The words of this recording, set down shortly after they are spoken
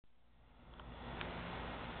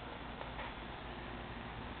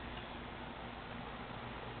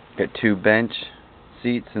Got 2 bench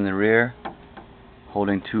seats in the rear,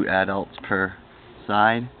 holding 2 adults per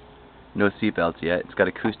side. No seatbelts yet. It's got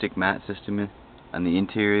acoustic mat system on the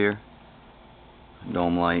interior.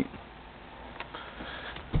 Dome light.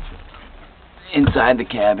 Inside the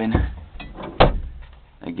cabin,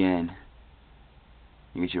 again,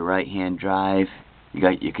 you got your right hand drive, you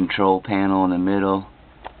got your control panel in the middle.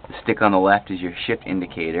 The stick on the left is your shift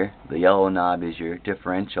indicator, the yellow knob is your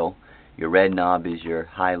differential, your red knob is your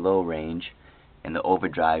high-low range, and the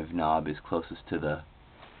overdrive knob is closest to the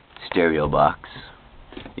stereo box.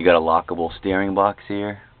 You got a lockable steering box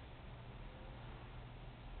here,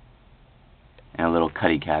 and a little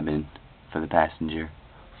cuddy cabin for the passenger.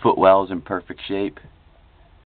 Footwell's in perfect shape.